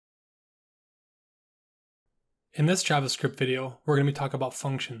In this JavaScript video, we're going to be talking about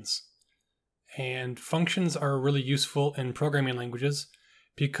functions. And functions are really useful in programming languages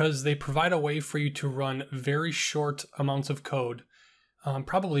because they provide a way for you to run very short amounts of code,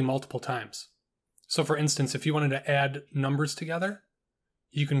 probably multiple times. So for instance, if you wanted to add numbers together,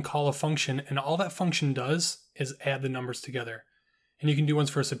 you can call a function and all that function does is add the numbers together. And you can do ones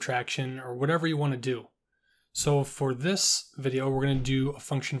for subtraction or whatever you want to do. So for this video, we're going to do a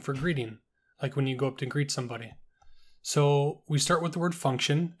function for greeting, like when you go up to greet somebody. So we start with the word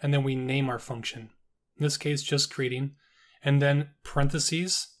function and then we name our function. In this case, just greeting. And then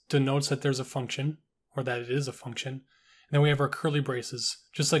parentheses denotes that there's a function or that it is a function. And then we have our curly braces,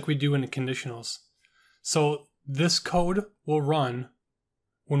 just like we do in the conditionals. So this code will run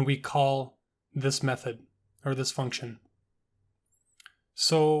when we call this method or this function.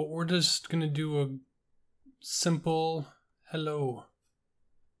 So we're just going to do a simple hello.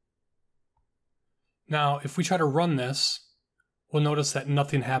 Now, if we try to run this, we'll notice that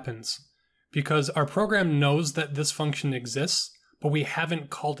nothing happens because our program knows that this function exists, but we haven't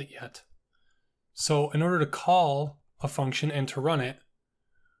called it yet. So in order to call a function and to run it,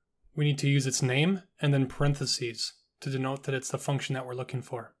 we need to use its name and then parentheses to denote that it's the function that we're looking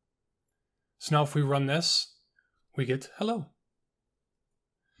for. So now if we run this, we get hello.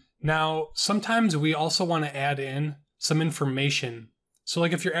 Now, sometimes we also want to add in some information. So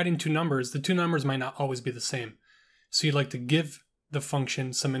like if you're adding two numbers, the two numbers might not always be the same. So you'd like to give the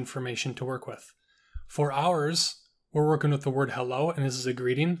function some information to work with. For ours, we're working with the word hello, and this is a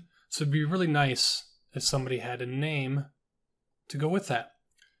greeting. So it'd be really nice if somebody had a name to go with that.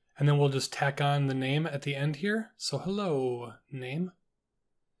 And then we'll just tack on the name at the end here. So hello, name.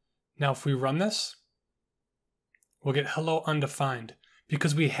 Now if we run this, we'll get hello undefined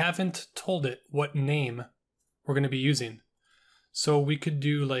because we haven't told it what name we're going to be using. So we could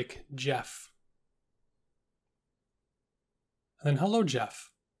do like Jeff. And then hello, Jeff.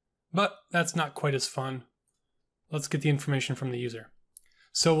 But that's not quite as fun. Let's get the information from the user.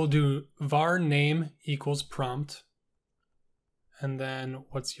 So we'll do var name equals prompt. And then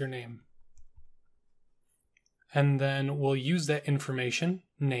what's your name? And then we'll use that information,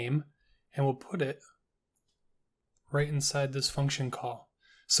 name, and we'll put it right inside this function call.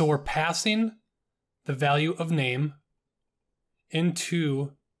 So we're passing the value of name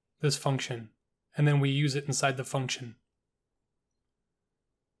into this function, and then we use it inside the function.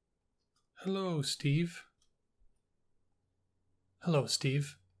 Hello, Steve. Hello,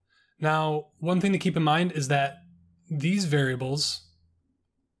 Steve. Now, one thing to keep in mind is that these variables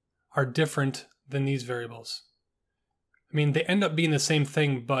are different than these variables. I mean, they end up being the same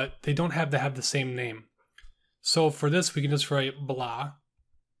thing, but they don't have to have the same name. So for this, we can just write blah,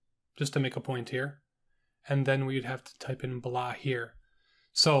 just to make a point here. And then we'd have to type in blah here.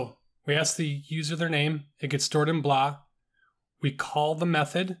 So we ask the user their name, it gets stored in blah, we call the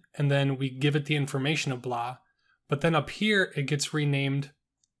method, and then we give it the information of blah, but then up here it gets renamed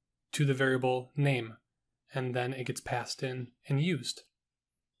to the variable name, and then it gets passed in and used.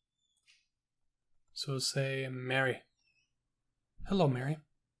 So we'll say Mary. Hello, Mary.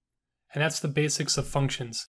 And that's the basics of functions.